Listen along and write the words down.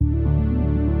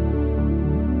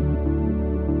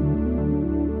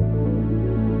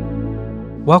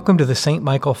Welcome to the St.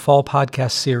 Michael Fall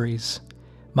Podcast Series.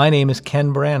 My name is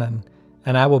Ken Brannon,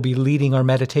 and I will be leading our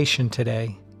meditation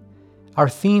today. Our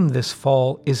theme this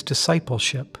fall is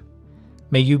discipleship.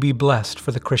 May you be blessed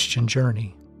for the Christian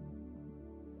journey.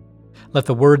 Let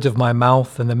the words of my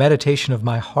mouth and the meditation of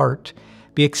my heart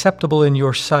be acceptable in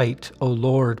your sight, O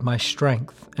Lord, my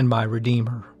strength and my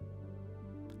Redeemer.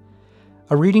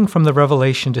 A reading from the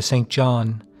Revelation to St.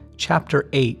 John, chapter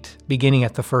 8, beginning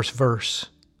at the first verse.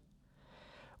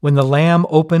 When the Lamb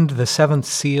opened the seventh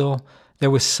seal,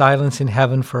 there was silence in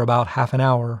heaven for about half an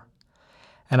hour.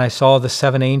 And I saw the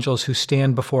 7 angels who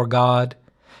stand before God,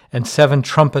 and 7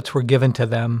 trumpets were given to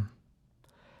them.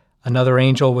 Another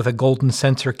angel with a golden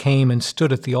censer came and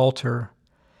stood at the altar.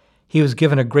 He was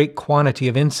given a great quantity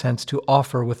of incense to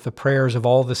offer with the prayers of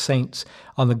all the saints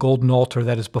on the golden altar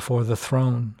that is before the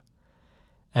throne.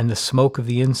 And the smoke of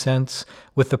the incense,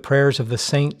 with the prayers of the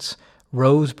saints,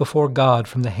 rose before God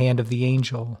from the hand of the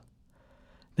angel.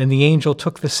 Then the angel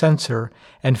took the censer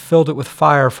and filled it with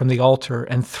fire from the altar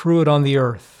and threw it on the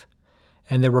earth.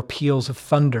 And there were peals of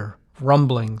thunder,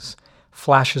 rumblings,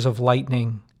 flashes of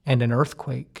lightning, and an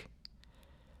earthquake.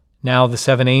 Now the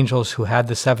 7 angels who had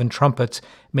the 7 trumpets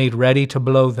made ready to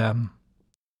blow them.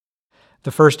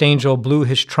 The first angel blew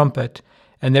his trumpet,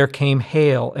 and there came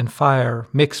hail and fire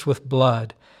mixed with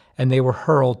blood, and they were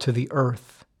hurled to the earth.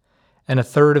 And a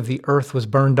third of the earth was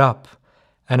burned up,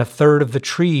 and a third of the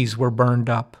trees were burned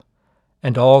up,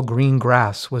 and all green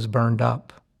grass was burned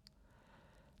up.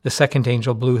 The second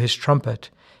angel blew his trumpet,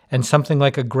 and something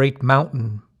like a great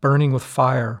mountain, burning with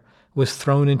fire, was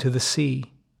thrown into the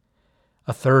sea.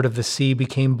 A third of the sea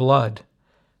became blood,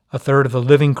 a third of the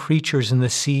living creatures in the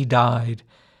sea died,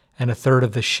 and a third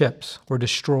of the ships were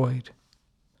destroyed.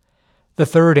 The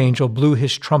third angel blew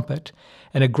his trumpet,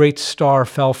 and a great star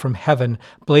fell from heaven,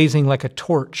 blazing like a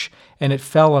torch, and it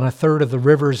fell on a third of the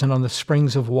rivers and on the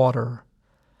springs of water.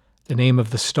 The name of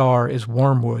the star is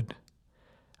Wormwood.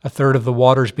 A third of the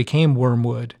waters became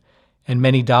wormwood, and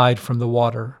many died from the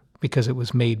water, because it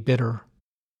was made bitter.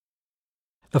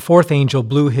 The fourth angel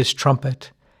blew his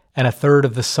trumpet, and a third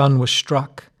of the sun was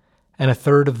struck, and a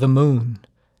third of the moon,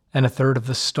 and a third of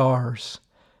the stars,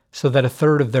 so that a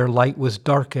third of their light was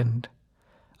darkened.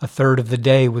 A third of the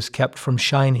day was kept from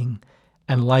shining,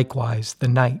 and likewise the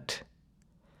night.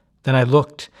 Then I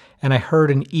looked, and I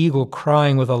heard an eagle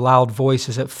crying with a loud voice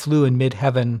as it flew in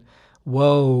mid-heaven,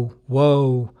 "Woe,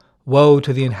 woe, woe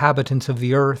to the inhabitants of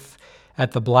the earth,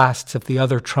 at the blasts of the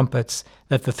other trumpets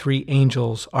that the 3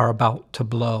 angels are about to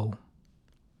blow."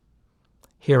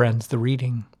 Here ends the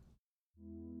reading.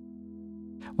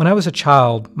 When I was a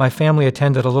child, my family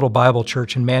attended a little Bible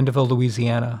church in Mandeville,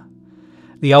 Louisiana.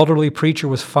 The elderly preacher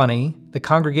was funny, the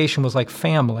congregation was like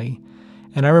family,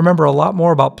 and I remember a lot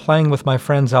more about playing with my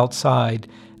friends outside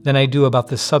than I do about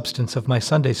the substance of my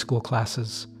Sunday school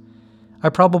classes. I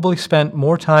probably spent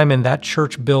more time in that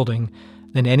church building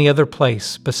than any other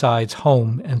place besides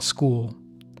home and school.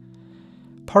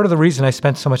 Part of the reason I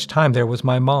spent so much time there was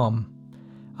my mom.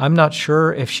 I'm not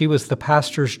sure if she was the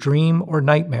pastor's dream or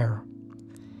nightmare.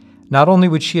 Not only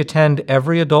would she attend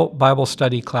every adult Bible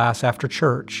study class after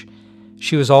church,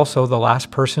 she was also the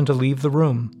last person to leave the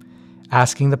room,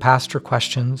 asking the pastor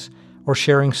questions or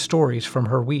sharing stories from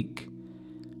her week.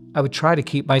 I would try to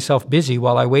keep myself busy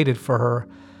while I waited for her,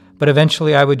 but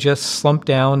eventually I would just slump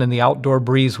down in the outdoor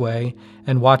breezeway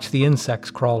and watch the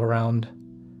insects crawl around.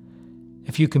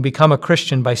 If you can become a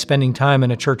Christian by spending time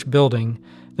in a church building,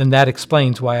 then that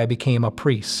explains why I became a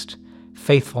priest.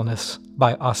 Faithfulness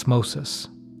by osmosis.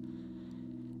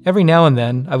 Every now and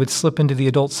then, I would slip into the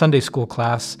adult Sunday school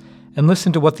class and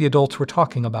listen to what the adults were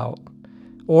talking about,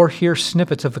 or hear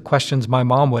snippets of the questions my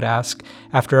mom would ask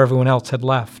after everyone else had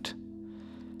left.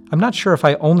 I'm not sure if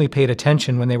I only paid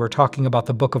attention when they were talking about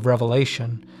the book of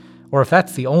Revelation, or if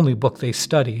that's the only book they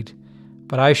studied,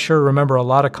 but I sure remember a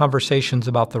lot of conversations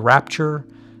about the rapture,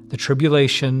 the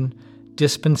tribulation,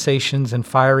 dispensations, and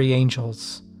fiery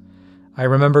angels. I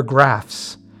remember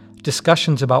graphs,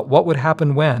 discussions about what would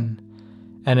happen when,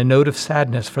 and a note of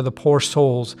sadness for the poor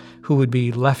souls who would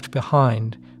be left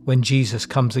behind when Jesus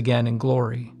comes again in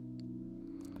glory.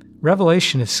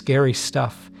 Revelation is scary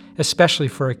stuff, especially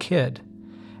for a kid,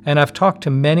 and I've talked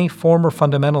to many former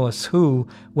fundamentalists who,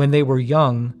 when they were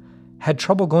young, had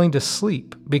trouble going to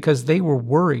sleep because they were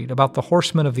worried about the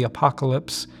horsemen of the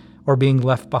apocalypse or being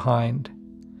left behind.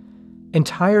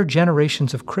 Entire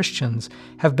generations of Christians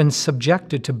have been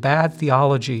subjected to bad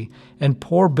theology and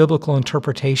poor biblical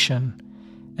interpretation,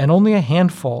 and only a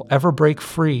handful ever break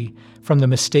free from the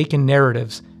mistaken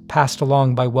narratives passed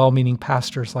along by well-meaning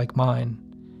pastors like mine.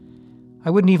 I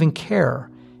wouldn't even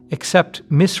care, except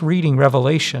misreading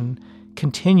Revelation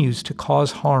continues to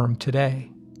cause harm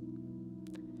today.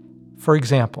 For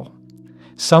example,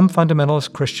 some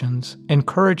fundamentalist Christians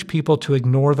encourage people to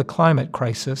ignore the climate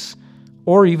crisis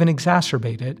or even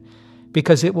exacerbate it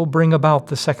because it will bring about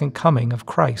the second coming of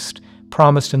Christ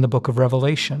promised in the book of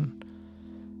Revelation.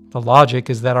 The logic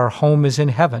is that our home is in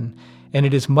heaven, and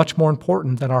it is much more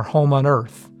important than our home on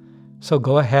earth, so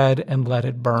go ahead and let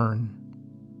it burn.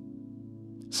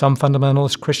 Some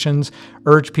fundamentalist Christians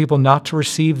urge people not to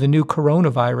receive the new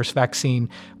coronavirus vaccine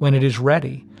when it is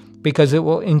ready, because it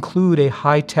will include a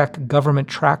high-tech government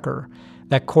tracker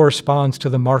that corresponds to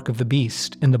the mark of the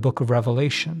beast in the book of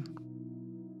Revelation.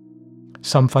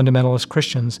 Some fundamentalist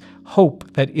Christians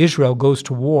hope that Israel goes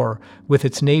to war with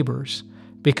its neighbors,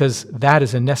 because that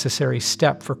is a necessary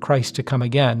step for Christ to come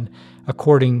again,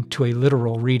 according to a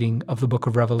literal reading of the book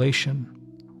of Revelation.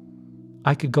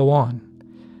 I could go on.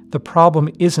 The problem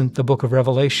isn't the book of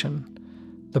Revelation.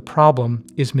 The problem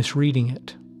is misreading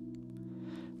it.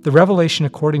 The Revelation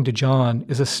according to John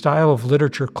is a style of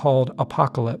literature called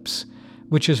apocalypse,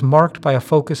 which is marked by a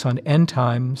focus on end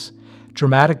times,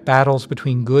 dramatic battles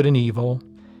between good and evil,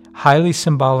 highly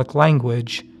symbolic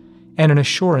language, and an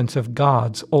assurance of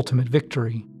God's ultimate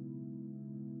victory.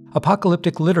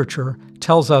 Apocalyptic literature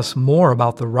tells us more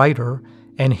about the writer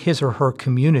and his or her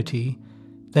community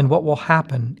than what will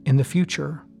happen in the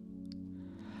future.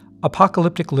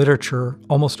 Apocalyptic literature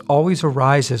almost always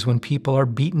arises when people are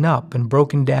beaten up and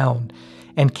broken down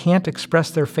and can't express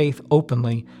their faith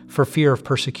openly for fear of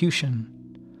persecution.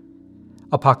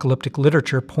 Apocalyptic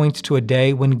literature points to a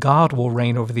day when God will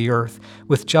reign over the earth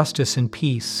with justice and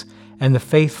peace, and the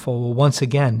faithful will once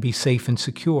again be safe and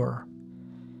secure.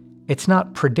 It's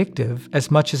not predictive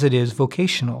as much as it is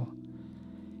vocational.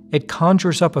 It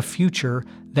conjures up a future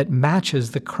that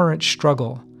matches the current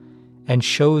struggle and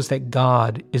shows that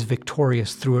God is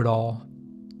victorious through it all.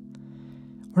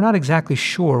 We're not exactly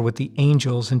sure what the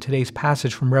angels in today's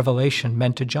passage from Revelation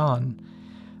meant to John,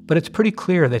 but it's pretty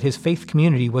clear that his faith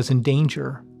community was in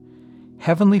danger.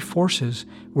 Heavenly forces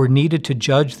were needed to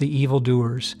judge the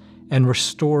evildoers and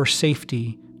restore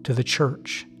safety to the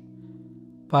church.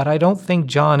 But I don't think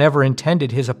John ever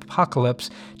intended his apocalypse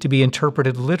to be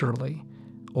interpreted literally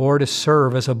or to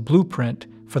serve as a blueprint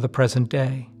for the present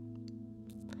day.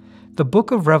 The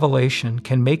book of Revelation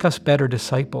can make us better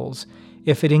disciples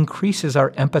if it increases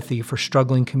our empathy for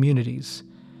struggling communities,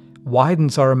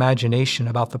 widens our imagination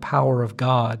about the power of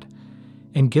God,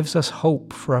 and gives us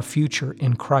hope for a future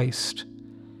in Christ.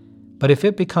 But if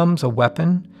it becomes a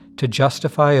weapon to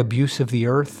justify abuse of the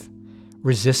earth,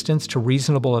 resistance to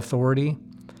reasonable authority,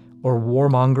 or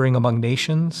warmongering among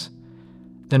nations,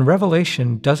 then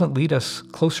Revelation doesn't lead us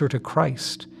closer to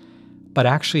Christ, but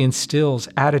actually instills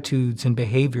attitudes and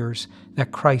behaviors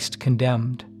that Christ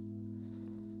condemned.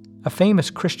 A famous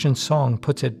Christian song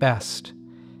puts it best,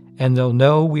 "And they'll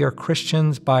know we are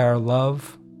Christians by our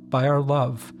love, by our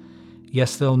love.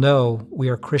 Yes, they'll know we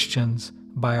are Christians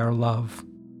by our love."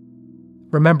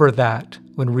 Remember that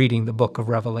when reading the book of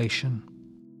Revelation.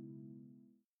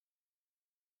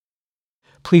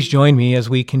 Please join me as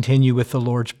we continue with the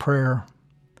Lord's Prayer.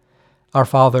 Our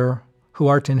Father, who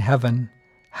art in heaven,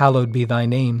 hallowed be thy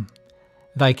name.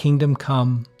 Thy kingdom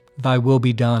come, thy will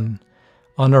be done,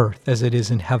 on earth as it is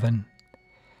in heaven.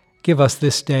 Give us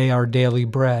this day our daily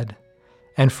bread,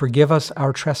 and forgive us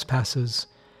our trespasses,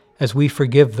 as we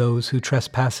forgive those who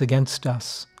trespass against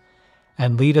us.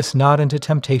 And lead us not into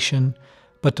temptation,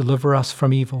 but deliver us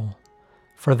from evil.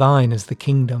 For thine is the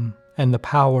kingdom, and the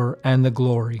power, and the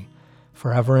glory,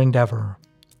 forever and ever.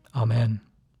 Amen.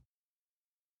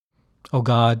 O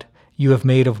God, you have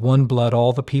made of one blood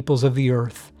all the peoples of the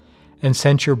earth, and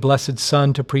sent your blessed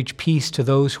Son to preach peace to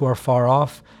those who are far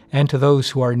off and to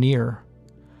those who are near.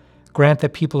 Grant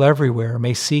that people everywhere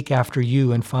may seek after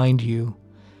you and find you.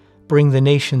 Bring the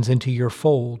nations into your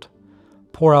fold.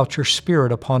 Pour out your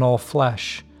Spirit upon all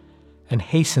flesh, and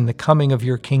hasten the coming of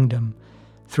your kingdom,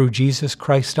 through Jesus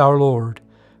Christ our Lord,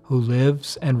 who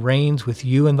lives and reigns with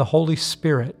you in the Holy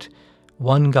Spirit,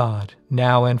 one God,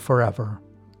 now and forever.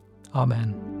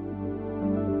 Amen.